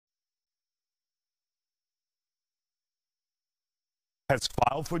has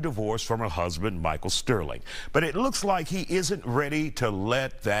filed for divorce from her husband, Michael Sterling. But it looks like he isn't ready to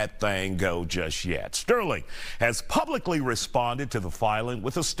let that thing go just yet. Sterling has publicly responded to the filing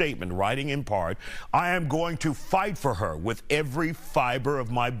with a statement, writing in part, "I am going to fight for her with every fiber of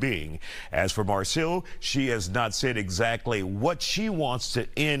my being." As for Marcel, she has not said exactly what she wants to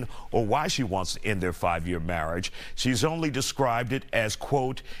end or why she wants to end their 5-year marriage. She's only described it as,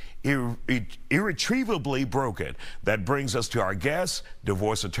 quote, irretrievably broken. That brings us to our guests,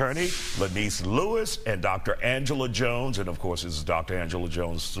 divorce attorney Lanice Lewis and Dr. Angela Jones. And of course, this is Dr. Angela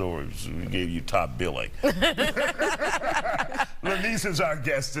Jones' story. We gave you top billing. Lanice is our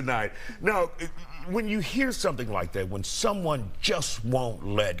guest tonight. Now, when you hear something like that, when someone just won't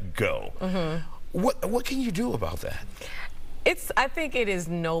let go, what can you do about that? I think it is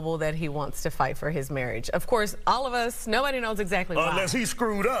noble that he wants to fight for his marriage. Of course, all of us, nobody knows exactly why. Unless he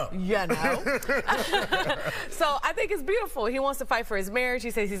screwed up. You know. So I think it's beautiful. He wants to fight for his marriage.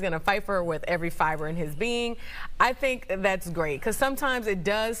 He says he's going to fight for her with every fiber in his being. I think that's great because sometimes it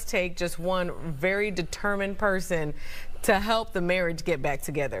does take just one very determined person to help the marriage get back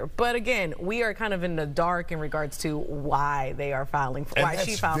together. But again, we are kind of in the dark in regards to why they are filing for, why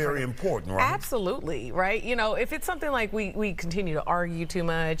she filed for it. That's very important, right? Absolutely, right? You know, if it's something like we continue to argue too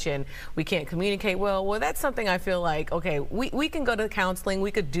much and we can't communicate well, that's something I feel like, okay, we can go to counseling, we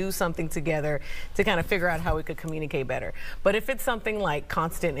could do something together to kind of figure out how we could communicate better. But if it's something like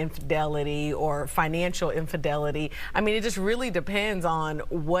constant infidelity or financial infidelity, I mean, it just really depends on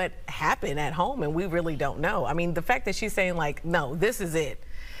what happened at home, and we really don't know. I mean, the fact that she's saying like, no, this is it.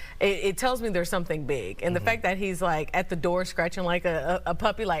 It tells me there's something big. And the fact that he's like at the door scratching like a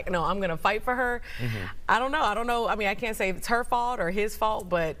puppy, like, no, I'm gonna fight for her. I don't know. I mean, I can't say if it's her fault or his fault,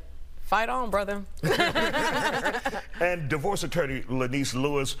 but fight on, brother. And divorce attorney Lanice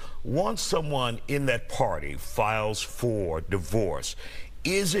Lewis, once someone in that party files for divorce,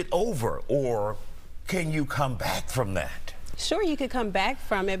 is it over or can you come back from that? Sure, you could come back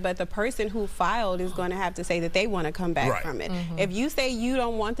from it, but the person who filed is going to have to say that they want to come back from it. If you say you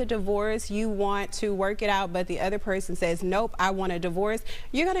don't want the divorce, you want to work it out, but the other person says, nope, I want a divorce,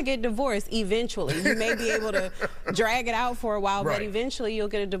 you're going to get divorced eventually. You may be able to drag it out for a while, but eventually you'll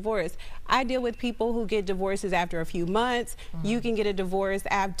get a divorce. I deal with people who get divorces after a few months. You can get a divorce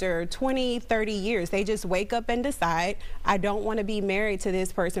after 20, 30 years. They just wake up and decide, I don't want to be married to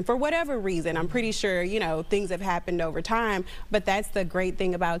this person for whatever reason. I'm pretty sure, you know, things have happened over time. But that's the great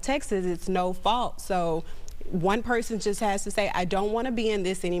thing about Texas, it's no fault. So one person just has to say, I don't want to be in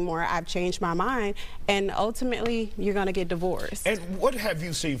this anymore, I've changed my mind, and ultimately you're going to get divorced. And what have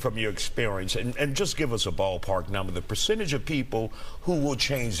you seen from your experience, and just give us a ballpark number, the percentage of people who will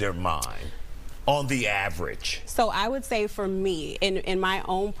change their mind on the average? So I would say for me, in my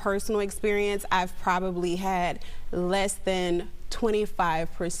own personal experience, I've probably had less than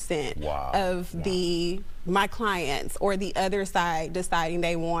 25% of my clients or the other side deciding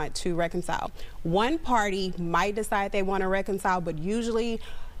they want to reconcile. One party might decide they want to reconcile, but usually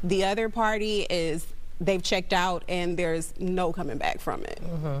the other party they've checked out and there's no coming back from it.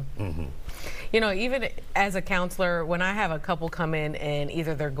 You know, even as a counselor, when I have a couple come in and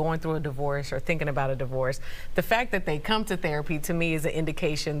either they're going through a divorce or thinking about a divorce, the fact that they come to therapy to me is an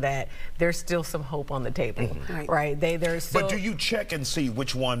indication that there's still some hope on the table, right? There's still... But do you check and see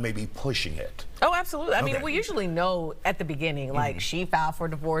which one may be pushing it? Oh, absolutely. I mean, we usually know at the beginning, like she filed for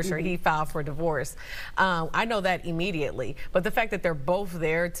divorce or he filed for divorce. I know that immediately. But the fact that they're both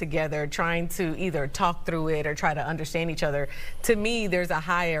there together trying to either talk through it or try to understand each other, to me, there's a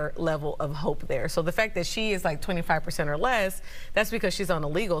higher level of hope there. So the fact that she is like 25% or less, that's because she's on the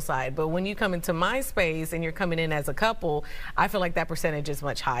legal side. But when you come into my space and you're coming in as a couple, I feel like that percentage is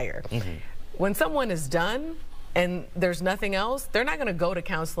much higher. When someone is done, and there's nothing else, they're not going to go to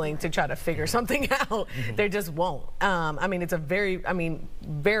counseling to try to figure something out. They just won't. I mean, it's a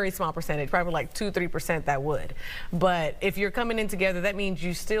very small percentage, probably like 2-3% that would. But if you're coming in together, that means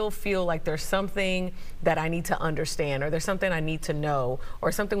you still feel like there's something that I need to understand, or there's something I need to know,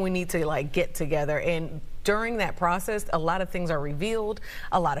 or something we need to like get together. And during that process, a lot of things are revealed,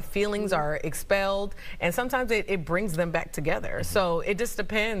 a lot of feelings are expelled, and sometimes it brings them back together. So it just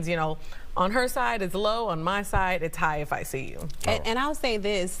depends, you know, on her side it's low, on my side it's high if I see you. And I'll say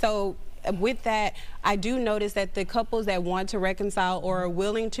this, so with that, I do notice that the couples that want to reconcile or are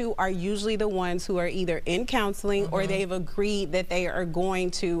willing to are usually the ones who are either in counseling or they've agreed that they are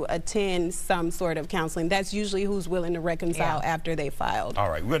going to attend some sort of counseling. That's usually who's willing to reconcile after they filed. All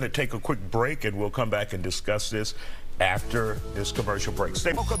right, we're going to take a quick break and we'll come back and discuss this after this commercial break.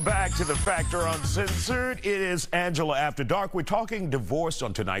 Welcome back to the Factor Uncensored. It is Angela After Dark. We're talking divorce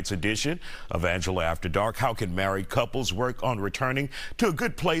on tonight's edition of Angela After Dark. How can married couples work on returning to a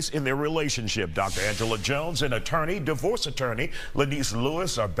good place in their relationship? Dr. Angela Jones and divorce attorney Lenise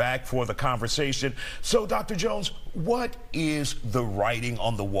Lewis are back for the conversation. So, Dr. Jones, what is the writing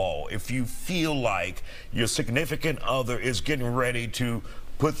on the wall if you feel like your significant other is getting ready to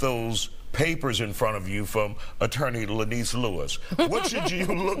put those papers in front of you from attorney Lenise Lewis? What should you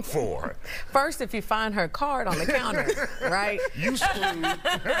look for? First, if you find her card on the counter, right? You screwed.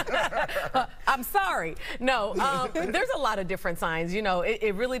 I'm sorry. No, there's a lot of different signs. You know,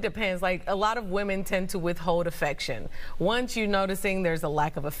 it really depends. Like, a lot of women tend to withhold affection. Once you're noticing there's a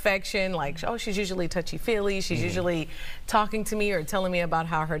lack of affection, like, oh, she's usually touchy-feely, she's usually talking to me or telling me about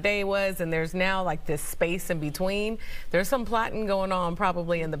how her day was, and there's now like this space in between, there's some plotting going on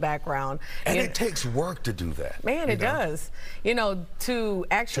probably in the background. And it takes work to do that. Man, it does. You know, to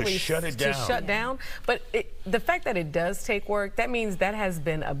actually shut it down. To shut down. But the fact that it does take work, that means that has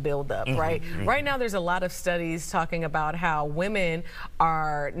been a buildup, right? Right now, there's a lot of studies talking about how women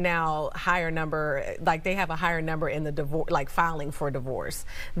are now higher number, like they have a higher number in the divorce, like filing for divorce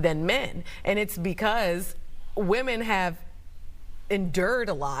than men. And it's because women have endured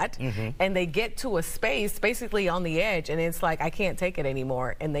a lot, and they get to a space basically on the edge, and it's like, I can't take it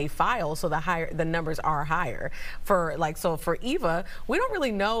anymore, and they file, so the numbers are higher. For Eva, we don't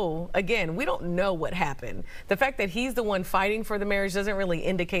really know. Again, we don't know what happened. The fact that he's the one fighting for the marriage doesn't really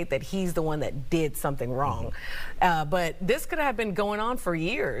indicate that he's the one that did something wrong. But this could have been going on for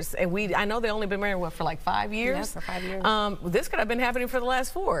years, and I know they only been married for like 5 years. Yeah, for 5 years. This could have been happening for the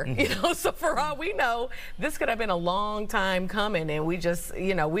last 4. You know, so for all we know, this could have been a long time coming, and we just,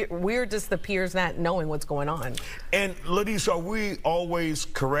 you know, we're just the peers not knowing what's going on. And Lenise, are we always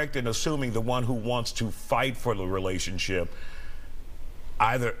correct in assuming the one who wants to fight for the relationship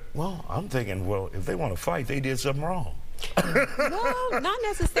either, well, I'm thinking, well, if they want to fight, they did something wrong. Well, not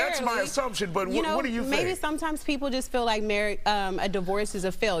necessarily. That's my assumption, but what do you think? Maybe sometimes people just feel like a divorce is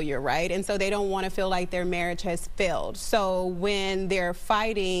a failure, right? And so they don't want to feel like their marriage has failed. So when they're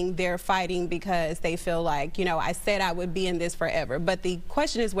fighting because they feel like, you know, I said I would be in this forever. But the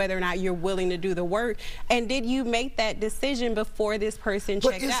question is whether or not you're willing to do the work. And did you make that decision before this person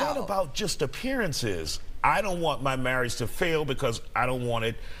checked out? But is that about just appearances? I don't want my marriage to fail because I don't want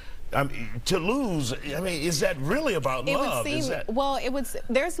it to lose. I mean, is that really about love? Well,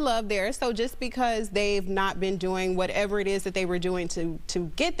 there's love there. So just because they've not been doing whatever it is that they were doing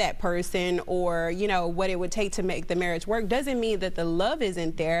to get that person, or, you know, what it would take to make the marriage work, doesn't mean that the love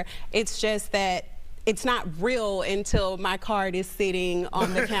isn't there. It's just that it's not real until my card is sitting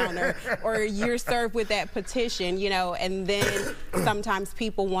on the counter or you're served with that petition, you know, and then sometimes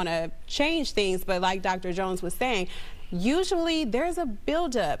people want to change things. But like Dr. Jones was saying, usually there's a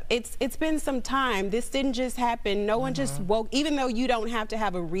buildup. It's been some time. This didn't just happen. No one just woke, even though you don't have to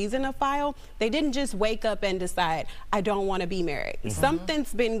have a reason to file, they didn't just wake up and decide, I don't want to be married.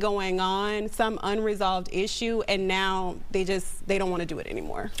 Something's been going on, some unresolved issue, and now they don't want to do it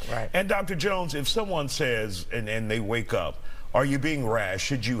anymore. Right. And Dr. Jones, if someone says, and they wake up, are you being rash?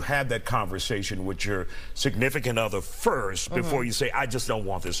 Should you have that conversation with your significant other first before you say, I just don't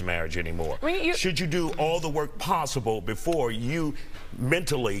want this marriage anymore? I mean, should you do all the work possible before you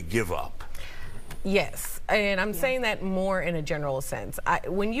mentally give up? Yes, and I'm saying that more in a general sense.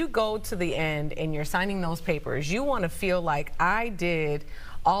 When you go to the end and you're signing those papers, you want to feel like I did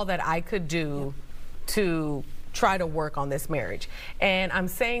all that I could do to try to work on this marriage. And I'm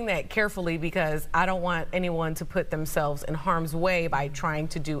saying that carefully because I don't want anyone to put themselves in harm's way by trying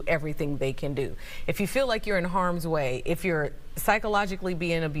to do everything they can do. If you feel like you're in harm's way, if you're psychologically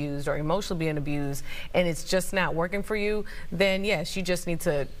being abused or emotionally being abused and it's just not working for you, then yes, you just need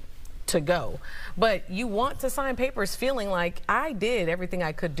to go. But you want to sign papers feeling like I did everything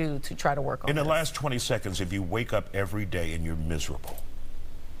I could do to try to work on In this. the last 20 seconds, if you wake up every day and you're miserable.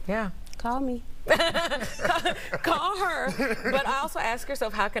 Yeah. Call me. Call her. But I also ask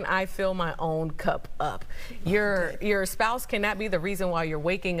yourself, how can I fill my own cup up? Your spouse cannot be the reason why you're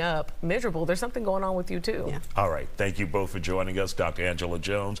waking up miserable. There's something going on with you too. Yeah. All right. Thank you both for joining us, Dr. Angela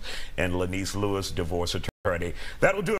Jones and Lenise Lewis, divorce attorney. That'll do it.